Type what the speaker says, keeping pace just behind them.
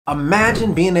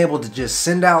Imagine being able to just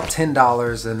send out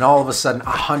 $10 and all of a sudden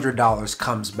 $100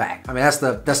 comes back. I mean, that's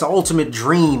the ultimate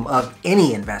dream of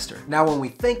any investor. Now, when we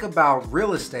think about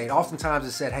real estate, oftentimes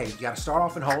it's said, hey, you got to start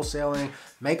off in wholesaling,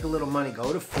 make a little money,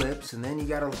 go to flips, and then you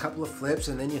got a couple of flips,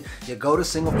 and then you go to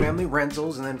single family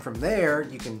rentals, and then from there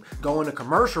you can go into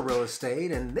commercial real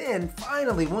estate, and then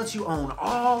finally, once you own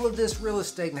all of this real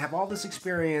estate and have all this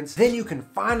experience, then you can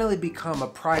finally become a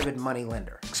private money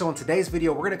lender. So in today's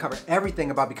video, we're going to cover everything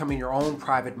about becoming your own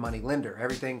private money lender.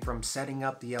 Everything from setting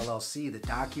up the LLC, the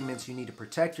documents you need to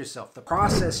protect yourself, the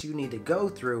process you need to go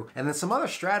through, and then some other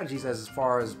strategies as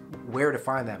far as where to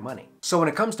find that money. So when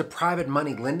it comes to private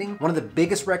money lending, one of the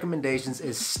biggest recommendations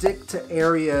is stick to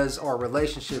areas or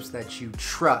relationships that you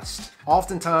trust.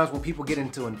 Oftentimes when people get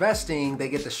into investing, they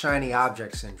get the shiny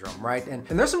object syndrome, right? And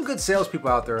there's some good salespeople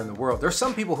out there in the world. There's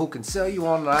some people who can sell you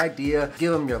on an idea,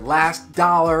 give them your last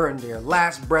dollar and your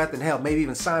last breath, and hell, maybe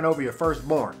even sign over your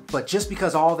firstborn. But just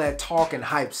because all that talk and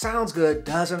hype sounds good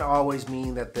doesn't always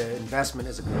mean that the investment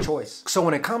is a good choice. So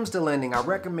when it comes to lending, I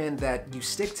recommend that you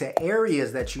stick to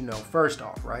areas that you know first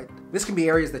off, right? This can be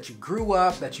areas that you grew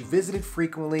up, that you visited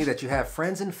frequently, that you have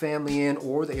friends and family in,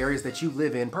 or the areas that you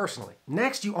live in personally.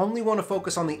 Next, you only want to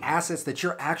focus on the assets that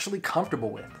you're actually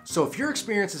comfortable with. So if your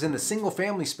experience is in the single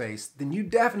family space, then you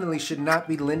definitely should not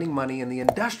be lending money in the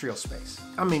industrial space.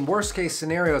 I mean, worst case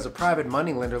scenario as a private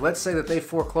money lender, let's say that they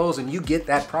foreclose and you get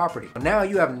that property. Now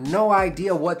you have no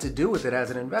idea what to do with it as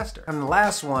an investor. And the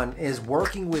last one is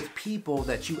working with people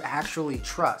that you actually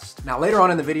trust. Now later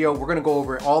on in the video, we're going to go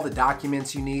over all the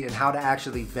documents you need and how to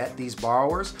actually vet these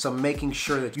borrowers. So making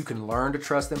sure that you can learn to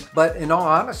trust them. But in all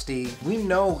honesty, we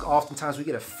know oftentimes we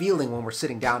get a feeling when we're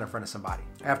sitting down in front of somebody.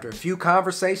 After a few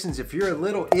conversations, if you're a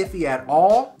little iffy at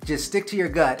all, just stick to your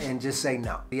gut and just say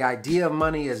no. The idea of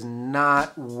money is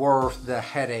not worth the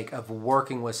headache of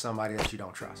working with somebody that you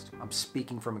don't trust. I'm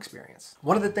speaking from experience.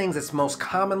 One of the things that's most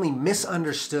commonly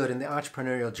misunderstood in the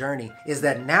entrepreneurial journey is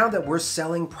that now that we're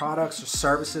selling products or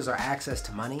services or access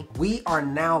to money, we are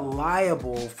now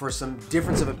liable for some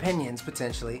difference of opinions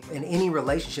potentially in any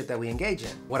relationship that we engage in.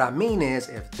 What I mean is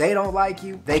if they don't like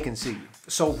you, they can sue you.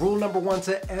 So rule number one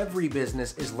to every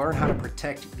business is learn how to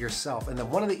protect yourself. And then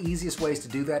one of the easiest ways to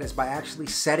do that is by actually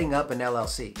setting up an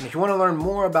LLC. And if you want to learn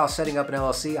more about setting up an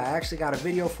LLC, I actually got a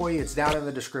video for you. It's down in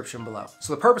the description below.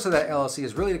 So the purpose of that LLC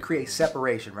is really to create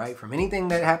separation, right? From anything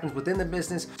that happens within the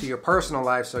business to your personal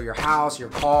life. So your house, your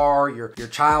car, your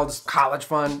child's college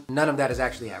fund, none of that is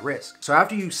actually at risk. So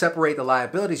after you separate the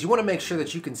liabilities, you want to make sure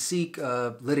that you can seek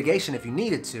litigation if you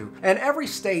needed to. And every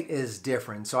state is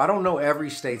different. So I don't know every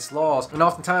state's laws. And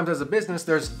oftentimes as a business,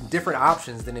 there's different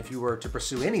options than if you were to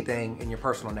pursue anything in your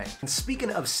personal name. And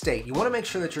speaking of state, you want to make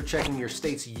sure that you're checking your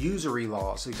state's usury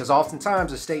laws because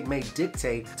oftentimes a state may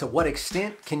dictate to what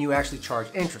extent can you actually charge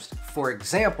interest. For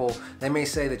example, they may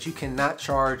say that you cannot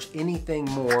charge anything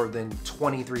more than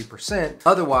 23%.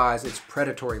 Otherwise, it's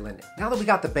predatory lending. Now that we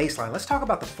got the baseline, let's talk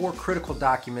about the 4 critical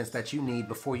documents that you need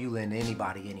before you lend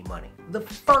anybody any money. The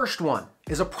first one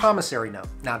is a promissory note.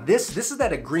 Now this is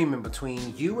that agreement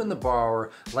between you and the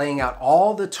borrower laying out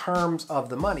all the terms of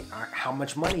the money. How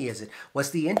much money is it? What's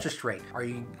the interest rate? Are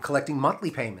you collecting monthly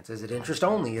payments? Is it interest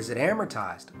only? Is it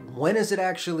amortized? When is it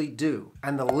actually due?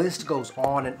 And the list goes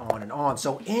on and on and on.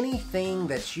 So anything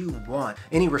that you want,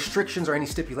 any restrictions or any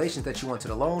stipulations that you want to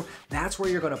the loan, that's where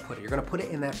you're going to put it. You're going to put it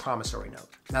in that promissory note.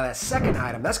 Now that second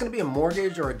item, that's going to be a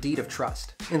mortgage or a deed of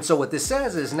trust. And so what this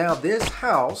says is now this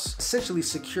house essentially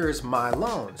secures my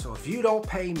loan. So if you don't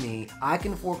pay me, I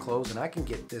can foreclose and I can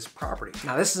get this property.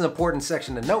 Now this is an important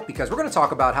section to note because we're going to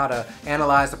talk about how to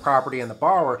analyze the property and the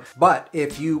borrower. But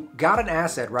if you got an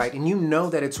asset, right, and you know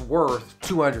that it's worth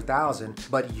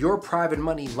 $200,000, but your private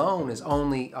money loan is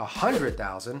only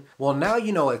 $100,000, well now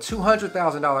you know a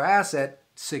 $200,000 asset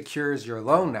secures your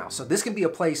loan now. So this can be a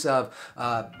place of,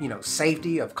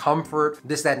 safety, of comfort,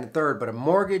 this, that, and the third, but a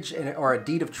mortgage or a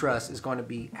deed of trust is going to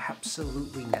be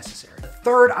absolutely necessary. The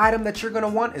third item that you're going to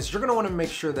want is you're going to want to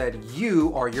make sure that you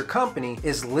or your company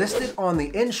is listed on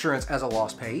the insurance as a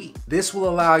lost payee. This will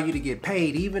allow you to get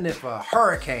paid even if a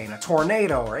hurricane, a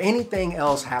tornado, or anything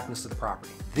else happens to the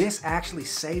property. This actually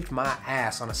saved my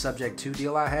ass on a subject to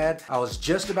deal I had. I was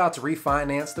just about to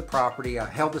refinance the property. I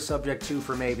held the subject to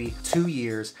for maybe 2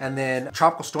 years, and then a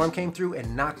tropical storm came through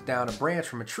and knocked down a branch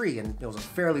from a tree, and it was a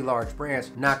fairly large branch,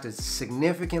 knocked a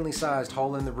significantly sized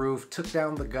hole in the roof, took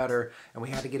down the gutter, and we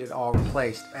had to get it all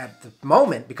replaced. At the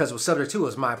moment, because it was subject to, it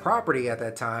was my property at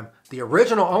that time, the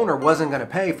original owner wasn't gonna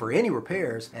pay for any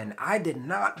repairs, and I did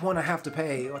not wanna have to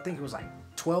pay, I think it was like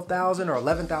 $12,000 or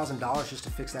 $11,000 just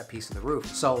to fix that piece of the roof.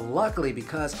 So luckily,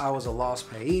 because I was a lost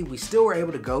payee, we still were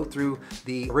able to go through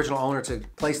the original owner to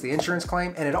place the insurance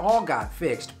claim, and it all got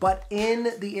fixed. But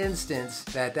in the instance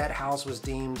that that house was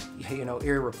deemed,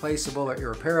 irreplaceable or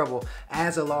irreparable,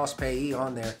 as a lost payee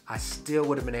on there, I still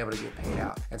would have been able to get paid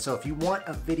out. And so if you want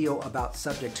a video about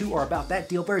subject to or about that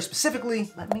deal very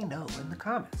specifically, let me know in the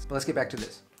comments. But let's get back to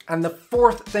this. And the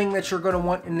fourth thing that you're going to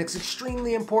want, and it's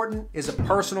extremely important, is a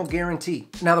personal guarantee.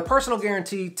 Now, the personal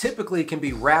guarantee typically can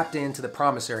be wrapped into the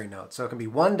promissory note. So it can be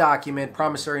one document,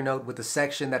 promissory note, with a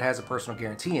section that has a personal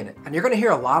guarantee in it. And you're going to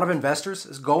hear a lot of investors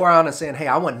go around and saying, hey,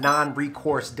 I want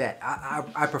non-recourse debt.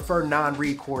 I prefer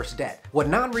non-recourse debt. What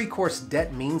non-recourse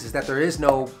debt means is that there is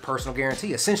no personal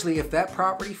guarantee. Essentially, if that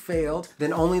property failed,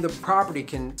 then only the property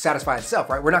can satisfy itself,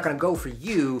 right? We're not going to go for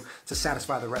you to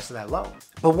satisfy the rest of that loan.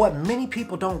 But what many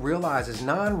people don't realize is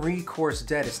non-recourse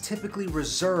debt is typically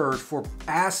reserved for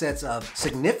assets of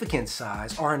significant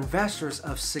size or investors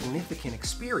of significant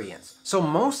experience. So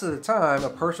most of the time, a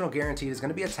personal guarantee is going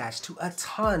to be attached to a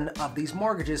ton of these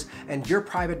mortgages, and your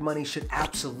private money should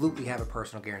absolutely have a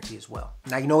personal guarantee as well.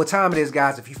 Now, you know what time it is,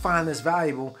 guys. If you find this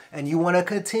valuable and you want to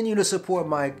continue to support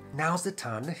Mike, now's the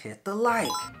time to hit the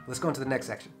like. Let's go into the next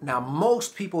section. Now,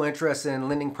 most people interested in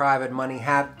lending private money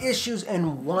have issues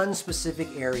in one specific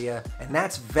area, and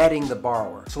that's vetting the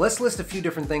borrower. So let's list a few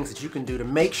different things that you can do to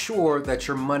make sure that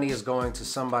your money is going to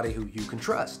somebody who you can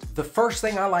trust. The first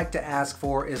thing I like to ask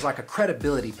for is like a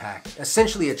credibility packet,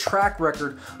 essentially a track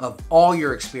record of all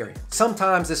your experience.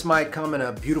 Sometimes this might come in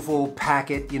a beautiful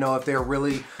packet, if they're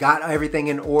really got everything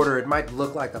in order. It might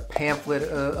look like a pamphlet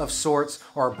of sorts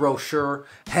or a brochure,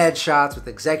 headshots with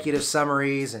executive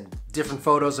summaries and different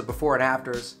photos of before and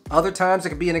afters. Other times it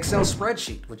could be an Excel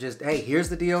spreadsheet, which is, hey, here's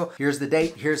the deal, here's the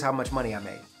date, here's how much money I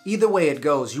made. Either way it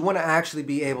goes, you want to actually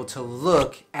be able to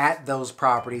look at those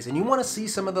properties and you want to see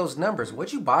some of those numbers.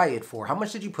 What'd you buy it for? How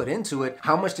much did you put into it?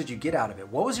 How much did you get out of it?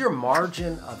 What was your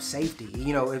margin of safety?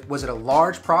 Was it a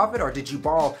large profit, or did you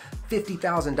borrow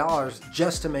 $50,000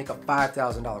 just to make a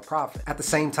 $5,000 profit? At the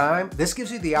same time, this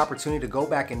gives you the opportunity to go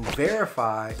back and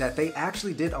verify that they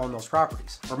actually did own those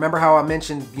properties. Remember how I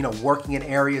mentioned, working in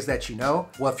areas that you know?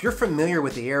 Well, if you're familiar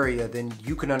with the area, then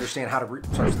you can understand how to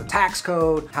research the tax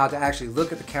code, how to actually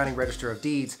look at the county register of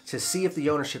deeds to see if the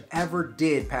ownership ever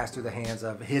did pass through the hands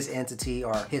of his entity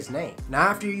or his name. Now,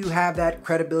 after you have that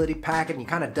credibility packet and you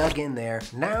kind of dug in there,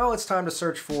 now it's time to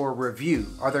search for review.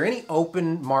 Are there any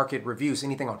open market reviews?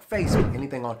 Anything on Facebook,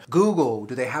 anything on Google?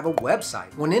 Do they have a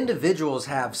website? When individuals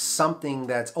have something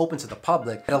that's open to the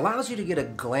public, it allows you to get a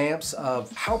glimpse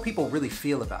of how people really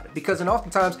feel about it. Because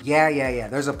oftentimes,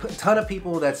 there's a ton of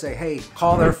people that say, hey,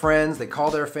 call their friends, they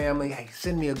call their family, hey,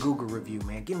 send me a Google review,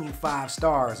 man, give me 5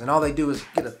 stars. And all they do is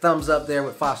get a thumbs up there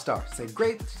with 5 stars. Say,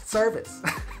 great service.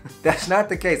 That's not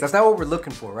the case. That's not what we're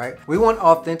looking for, right? We want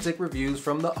authentic reviews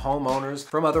from the homeowners,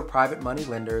 from other private money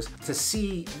lenders to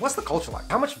see what's the culture like.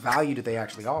 How much value do they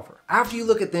actually offer? After you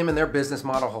look at them and their business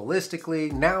model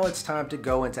holistically, now it's time to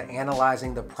go into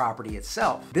analyzing the property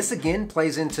itself. This again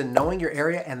plays into knowing your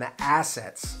area and the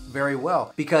assets very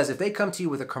well, because if they come to you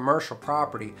with a commercial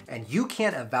property and you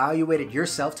can't evaluate it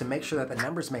yourself to make sure that the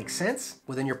numbers make sense,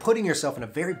 well, then you're putting yourself in a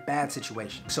very bad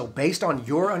situation. So based on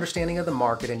your understanding of the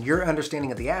market and your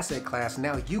understanding of the asset class,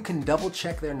 now you can double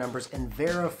check their numbers and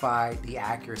verify the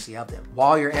accuracy of them.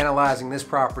 While you're analyzing this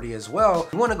property as well,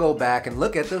 you want to go back and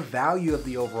look at the value of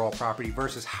the overall property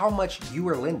versus how much you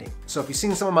are lending. So if you've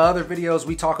seen some of my other videos,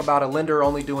 we talk about a lender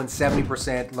only doing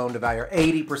 70% loan to value or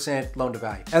 80% loan to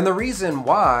value. And the reason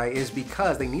why is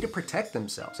because they need to protect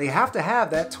themselves. They have to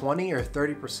have that 20 or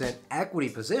 30% equity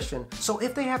position. So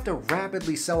if they have to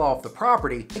rapidly sell off the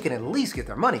property, they can at least get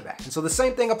their money back. And so the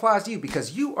same thing applies to you,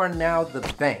 because you are now the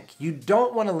bank. You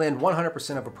don't want to lend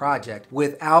 100% of a project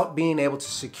without being able to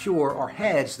secure or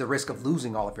hedge the risk of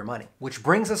losing all of your money. Which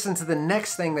brings us into the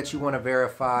next thing that you want to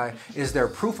verify is their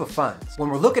proof of funds. When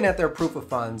we're looking at their proof of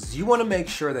funds, you want to make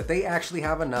sure that they actually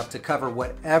have enough to cover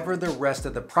whatever the rest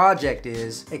of the project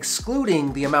is,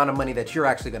 excluding the amount of money that you're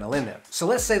actually going to lend them. So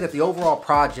let's say that the overall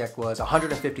project was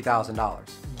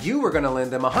 $150,000. You were going to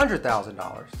lend them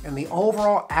 $100,000, and the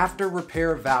overall after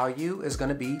repair value is going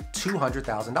to be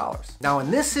 $200,000. Now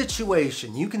in this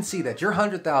situation, you can see that your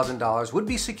 $100,000 would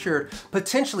be secured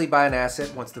potentially by an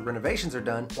asset once the renovations are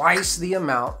done, twice the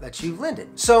amount that you've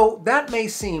lended. So that may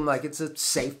seem like it's a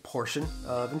safe portion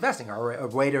of investing or a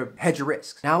way to hedge your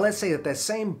risks. Now let's say that that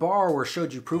same borrower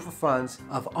showed you proof of funds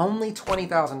of only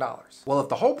 $20,000. Well, if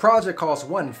the whole project costs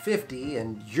 $150,000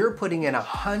 and you're putting in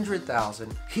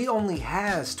 $100,000, he only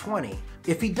has $20,000.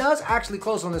 If he does actually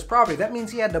close on this property, that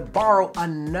means he had to borrow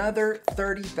another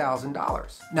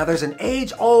 $30,000. Now there's an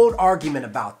age-old argument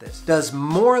about this. Does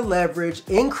more leverage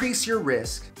increase your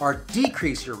risk or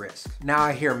decrease your risk? Now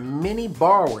I hear many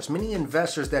borrowers, many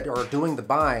investors that are doing the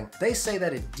buying, they say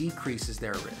that it decreases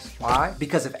their risk. Why?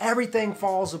 Because if everything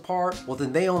falls apart, well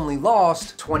then they only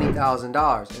lost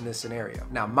 $20,000 in this scenario.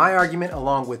 Now my argument,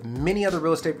 along with many other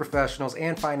real estate professionals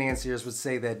and financiers, would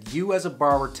say that you as a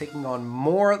borrower taking on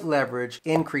more leverage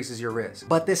increases your risk.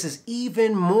 But this is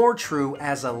even more true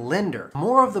as a lender.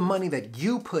 More of the money that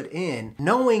you put in,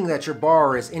 knowing that your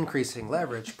borrower is increasing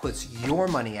leverage, puts your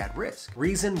money at risk.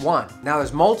 Reason one. Now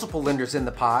there's multiple lenders in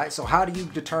the pie, so how do you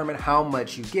determine how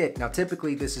much you get? Now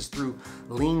typically this is through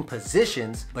lien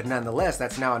positions, but nonetheless,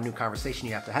 that's now a new conversation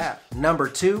you have to have. Number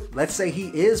two, let's say he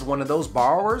is one of those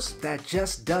borrowers that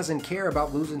just doesn't care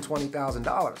about losing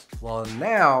 $20,000. Well,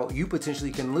 now you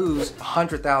potentially can lose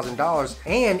 $100,000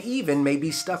 and even may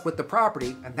be stuck with the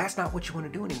property, and that's not what you want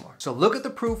to do anymore. So look at the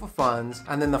proof of funds,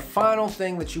 and then the final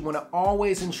thing that you want to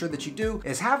always ensure that you do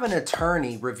is have an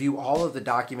attorney review all of the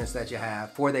documents that you have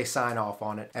before they sign off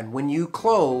on it. And when you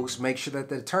close, make sure that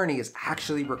the attorney is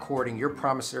actually recording your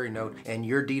promissory note and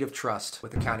your deed of trust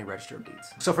with the County Register of Deeds.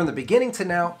 So from the beginning to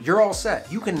now, you're all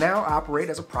set. You can now operate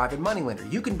as a private money lender.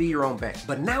 You can be your own bank.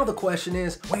 But now the question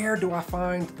is, where do I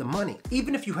find the money?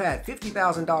 Even if you had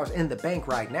 $50,000 in the bank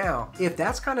right now, if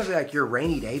that's kind of like your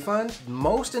rainy day fund,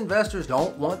 most investors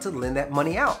don't want to lend that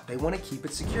money out. They want to keep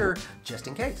it secure just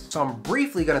in case. So I'm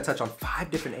briefly going to touch on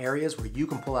 5 different areas where you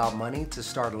can pull out money to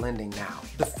start lending now.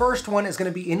 The first one is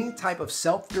going to be any type of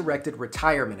self-directed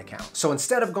retirement account. So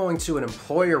instead of going to an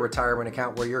employer retirement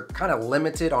account where you're kind of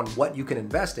limited on what you can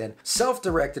invest in,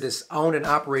 self-directed is owned and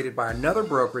operated by another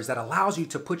brokerage that allows you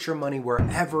to put your money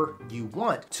wherever you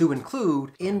want, to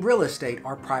include in real estate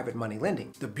or private money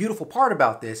lending. The beautiful part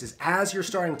about this is as you're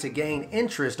starting to gain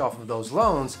interest off of those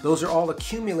loans, those are all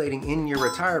accumulating in your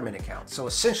retirement account. So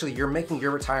essentially you're making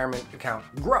your retirement account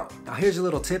grow. Now here's a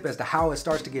little tip as to how it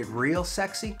starts to get real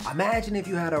sexy. Imagine if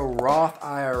you had a Roth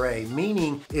IRA,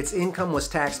 meaning its income was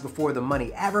taxed before the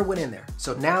money ever went in there.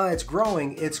 So now it's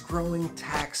growing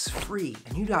tax-free.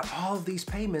 And you got all of these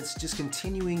payments just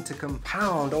continuing to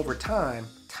compound over time,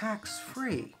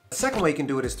 tax-free. The second way you can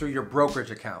do it is through your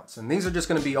brokerage accounts. And these are just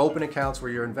going to be open accounts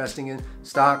where you're investing in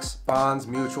stocks, bonds,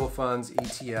 mutual funds,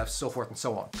 ETFs, so forth and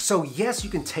so on. So yes, you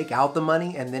can take out the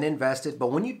money and then invest it.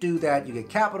 But when you do that, you get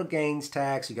capital gains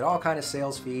tax, you get all kinds of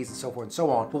sales fees and so forth and so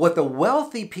on. But what the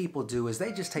wealthy people do is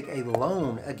they just take a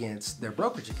loan against their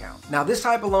brokerage account. Now this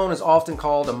type of loan is often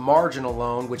called a marginal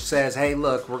loan, which says, hey,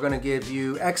 look, we're going to give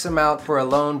you X amount for a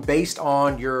loan based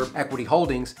on your equity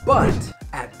holdings. But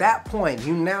at that point,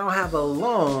 you now have a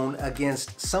loan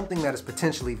against something that is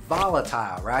potentially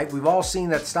volatile, right? We've all seen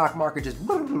that the stock market just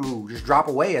drop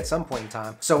away at some point in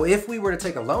time. So if we were to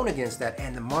take a loan against that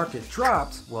and the market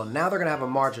drops, well, now they're gonna have a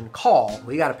margin call.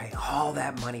 We gotta pay all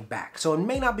that money back. So it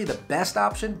may not be the best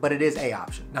option, but it is a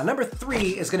option. Now, number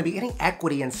 3 is gonna be any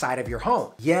equity inside of your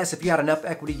home. Yes, if you had enough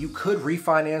equity, you could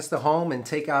refinance the home and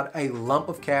take out a lump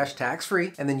of cash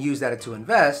tax-free and then use that to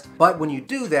invest. But when you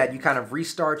do that, you kind of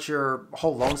restart your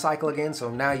whole loan cycle again.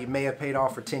 So now you may have paid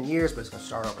off for 10 years, but it's gonna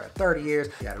start over at 30 years.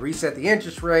 You gotta reset the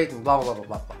interest rate and blah, blah, blah,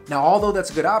 blah, blah. Now, although that's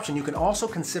a good option, you can also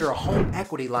consider a home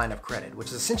equity line of credit, which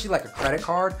is essentially like a credit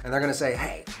card. And they're gonna say,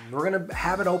 hey, we're gonna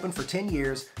have it open for 10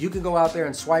 years. You can go out there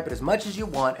and swipe it as much as you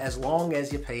want, as long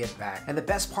as you pay it back. And the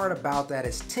best part about that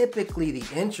is typically the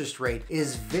interest rate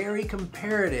is very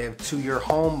comparative to your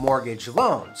home mortgage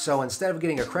loan. So instead of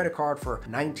getting a credit card for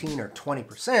 19 or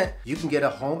 20%, you can get a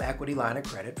home equity line of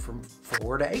credit from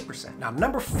 4 to 8%. Now,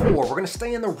 number 4, we're gonna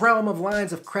stay in the realm of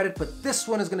lines of credit, but this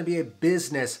one is gonna be a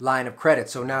business line of credit.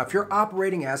 So now if you're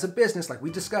operating as a business, like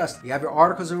we discussed, you have your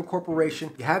articles of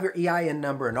incorporation, you have your EIN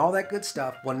number and all that good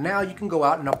stuff. Well, now you can go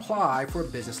out and apply for a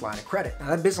business line of credit. Now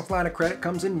that business line of credit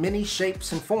comes in many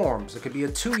shapes and forms. It could be a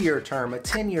 2-year term, a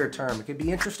 10-year term, it could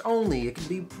be interest only, it could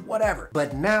be whatever.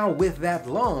 But now with that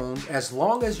loan, as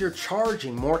long as you're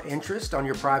charging more interest on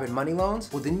your private money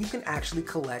loans, well, then you can actually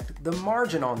collect the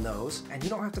margin on those and you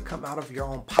don't have to come out of your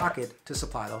own pocket to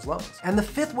supply those loans. And the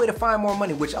 5th way to find more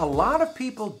money, which a lot of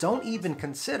people don't even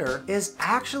consider, is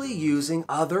actually using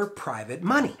other private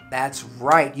money. That's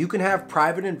right. You can have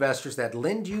private investors that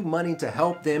lend you money to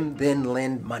help them then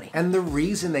lend money. And the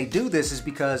reason they do this is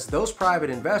because those private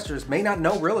investors may not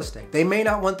know real estate. They may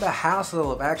not want the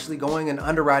hassle of actually going and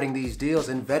underwriting these deals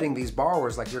and vetting these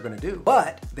borrowers like you're going to do,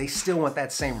 but they still want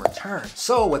that same return.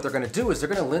 So what they're going to do is they're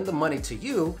going to lend the money to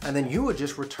you and then you would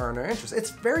just return their interest interest.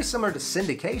 It's very similar to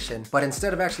syndication, but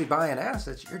instead of actually buying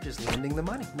assets, you're just lending the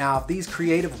money. Now, if these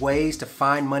creative ways to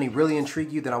find money really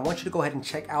intrigue you, then I want you to go ahead and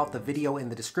check out the video in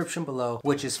the description below,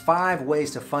 which is 5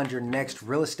 ways to fund your next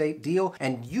real estate deal.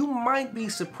 And you might be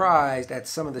surprised at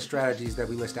some of the strategies that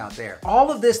we list out there.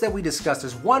 All of this that we discussed,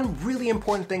 there's one really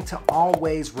important thing to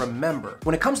always remember.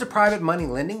 When it comes to private money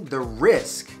lending, the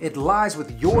risk, it lies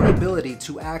with your ability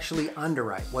to actually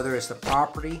underwrite, whether it's the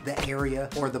property, the area,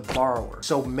 or the borrower.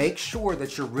 So make sure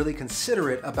that you're really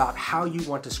considerate about how you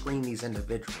want to screen these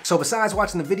individuals. So besides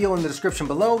watching the video in the description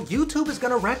below, YouTube is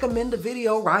going to recommend a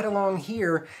video right along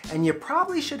here, and you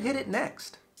probably should hit it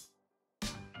next.